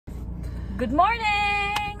Good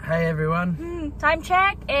morning! Hey everyone! Time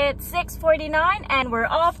check, it's 6:49 and we're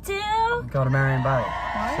off to... Marion Bay.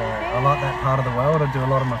 So I like that part of the world. I do a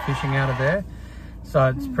lot of my fishing out of there. So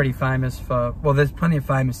it's pretty famous for, well, there's plenty of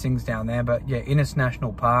famous things down there, but yeah, Innes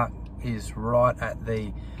National Park is right at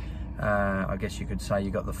the, I guess you could say you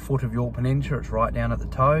got the foot of Yorke Peninsula. It's right down at the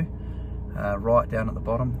toe, right down at the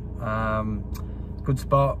bottom. Good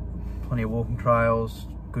spot, plenty of walking trails,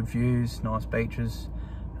 good views, nice beaches.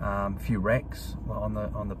 A few wrecks on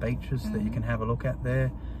the beaches that you can have a look at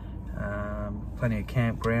there. Plenty of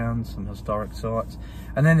campgrounds, some historic sites,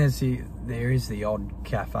 and then there is the odd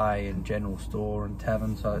cafe and general store and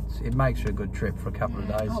tavern. So it makes for a good trip for a couple of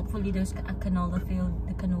days. Hopefully there's a canola field.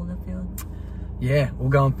 The canola field. Yeah, we'll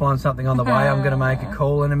go and find something on the way. I'm going to make a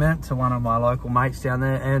call in a minute to one of my local mates down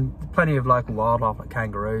there, and plenty of local wildlife like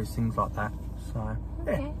kangaroos, things like that. So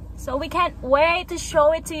yeah. Okay. So we can't wait to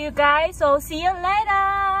show it to you guys. So see you later.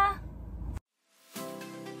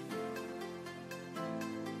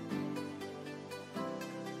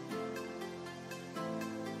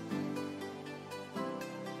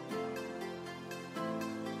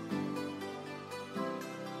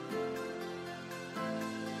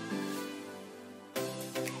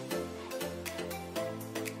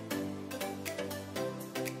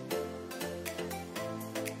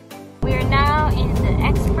 We're now in the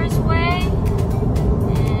expressway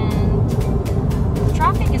and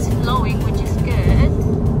traffic is flowing, which is good.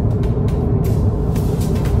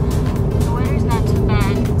 The weather is not too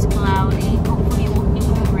bad, it's cloudy, hopefully it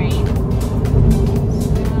won't rain.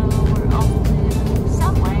 So we're off to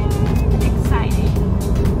somewhere exciting.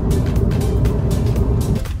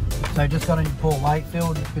 So just got into Port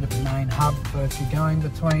Wakefield, it's a bit of a main hub for if you're going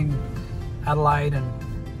between Adelaide and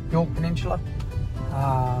Yorke Peninsula.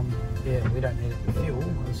 Yeah, we don't need any fuel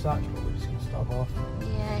as such, but we're just going to stop off. Yeah,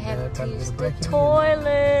 I have to use the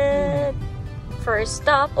toilet. First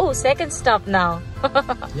stop. Oh, second stop now.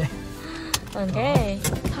 Yeah. Okay.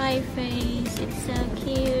 Pie face. It's so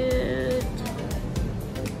cute.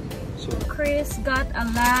 So, Chris got a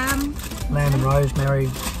lamb. Lamb and rosemary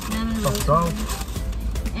soft roll.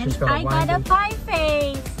 And I got a pie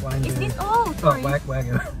face. Is this sorry.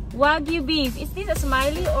 Wagyu. Wagyu beef. Is this a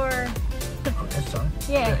smiley or? Oh, that's sorry.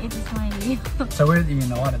 Yeah, it's a smiley. So we're at the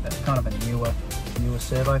United. That's kind of a newer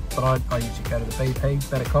servo, but I usually go to the BP,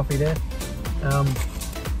 better coffee there.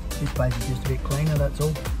 This place is just a bit cleaner, that's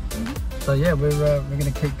all. So yeah, we're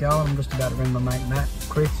going to keep going. I'm just about to ring my mate Matt,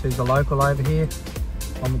 Chris, who's a local over here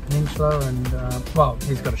on the peninsula, and well,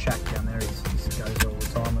 he's got a shack down there. He goes all the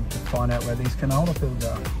time and find out where these canola fields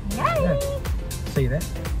are. Yay! Yeah. See you there.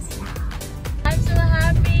 I'm so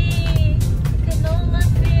happy. Canola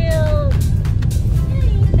field.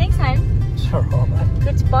 Yay. Thanks, hon. It's alright, mate.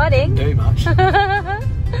 Good spotting. Too much. Look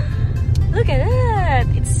at that.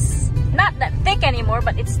 It's not that thick anymore,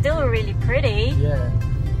 but it's still really pretty. Yeah.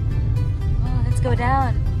 Oh, let's go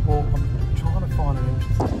down. Well, I'm trying to find an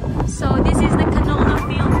interesting. So this is the canola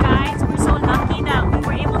field, guys. We're so lucky that we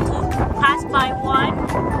were able to pass by one.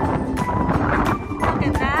 Look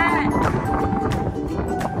at that.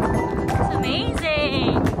 It's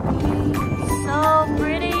amazing. So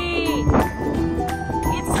pretty.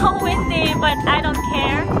 It's so windy, but I don't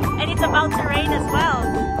care. And it's about to rain as well.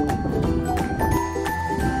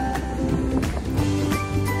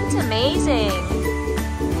 It's amazing.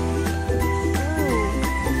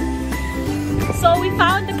 Ooh. So we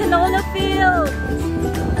found the canola field.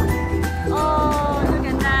 Oh, look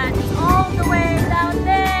at that. It's all the way down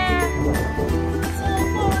there. So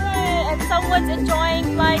far away. And someone's enjoying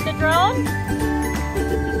flying the drone.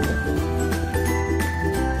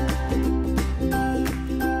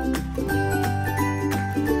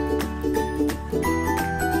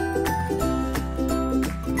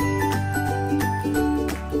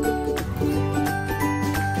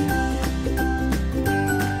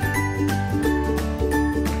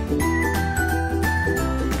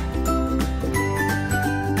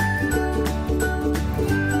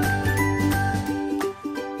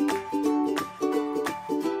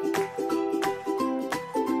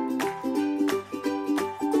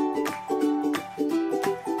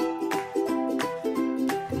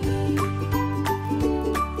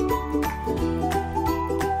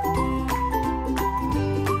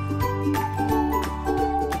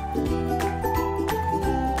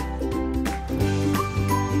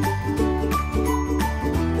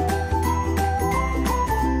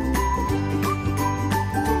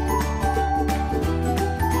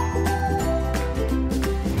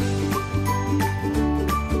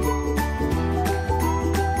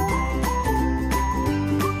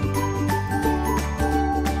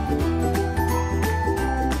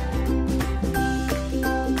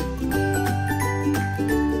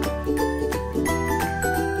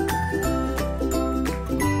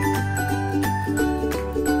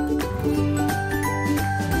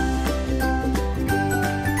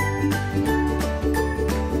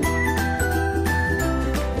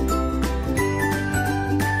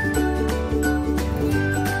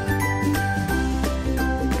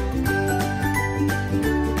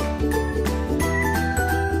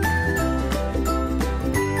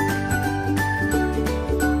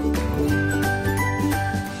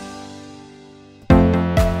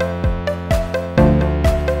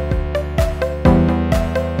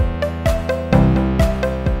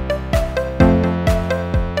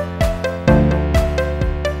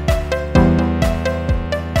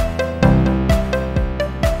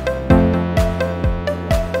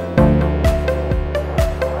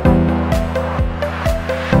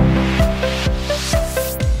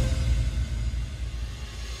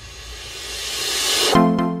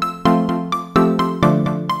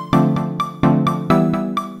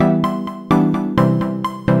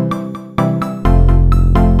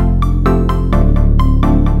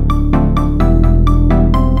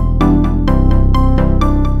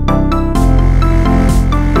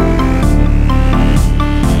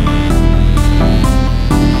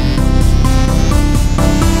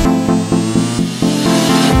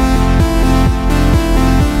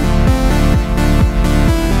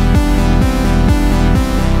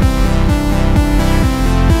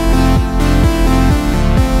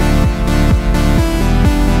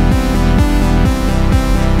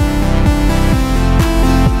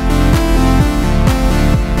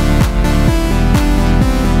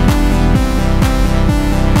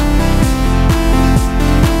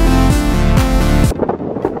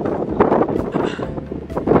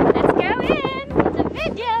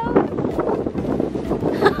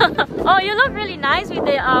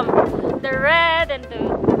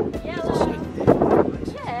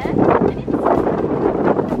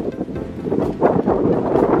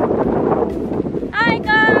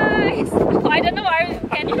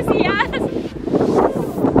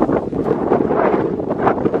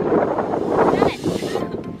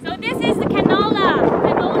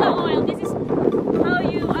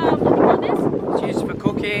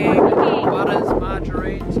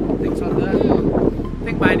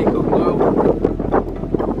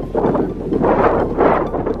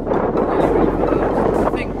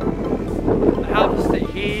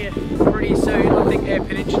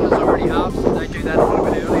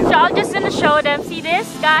 to show them. See this,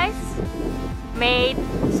 guys?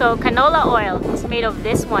 So canola oil is made of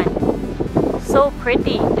this one. So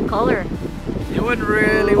pretty, the color. You wouldn't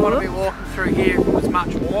really want to be walking through here if it was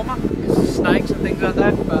much warmer because of snakes and things like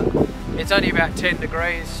that, but it's only about 10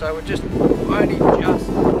 degrees, so we're just only just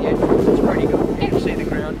at the entrance. It's pretty good. You can see the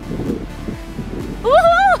ground.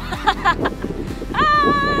 Woohoo!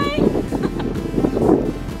 Hi!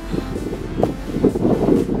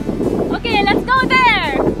 Okay, let's go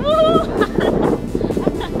there! Woohoo!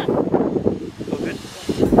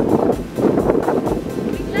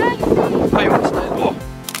 Oh, you want to stay? Oh.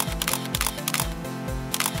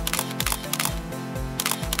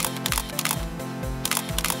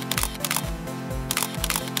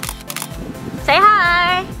 Say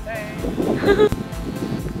hi! Hey.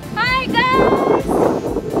 Hi guys!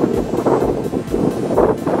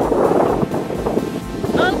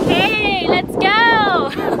 Okay, let's go!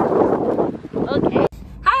 Okay.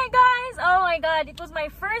 Hi guys! Oh my god, it was my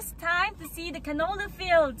first time to see the canola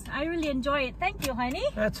fields. I really enjoy it. Thank you, honey.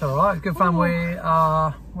 That's alright, good fun. We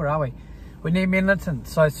are, where are we? We're near Minlaton,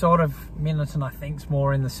 so sort of Minlaton I think is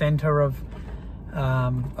more in the centre of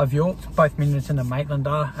Yorke. Both Minlaton and Maitland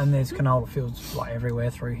are, and there's canola fields like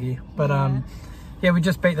everywhere through here. But yeah, we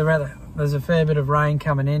just beat the weather. There's a fair bit of rain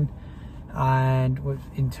coming in, and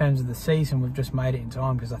in terms of the season we've just made it in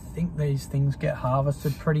time because I think these things get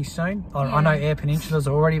harvested pretty soon. I know Yorke Peninsula's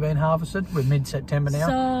already been harvested. We're mid-September now,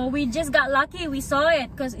 so we just got lucky. We saw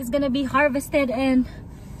it because it's gonna be harvested and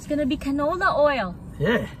it's gonna be canola oil.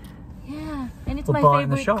 Yeah, and it's we'll my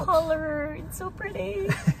favorite color. It's so pretty.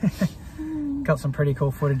 Got some pretty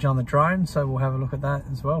cool footage on the drone, so we'll have a look at that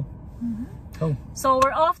as well. Cool. So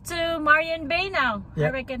we're off to Marion Bay now, I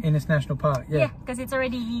reckon. Innis National Park, Yeah, because it's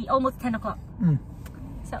already almost 10 o'clock.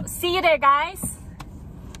 So see you there, guys.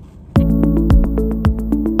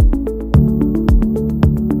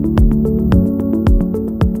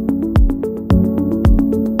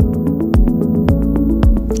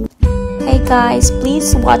 Hey guys,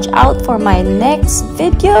 please watch out for my next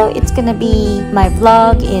video. It's gonna be my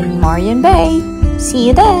vlog in Marion Bay. See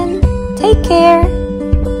you then. Take care.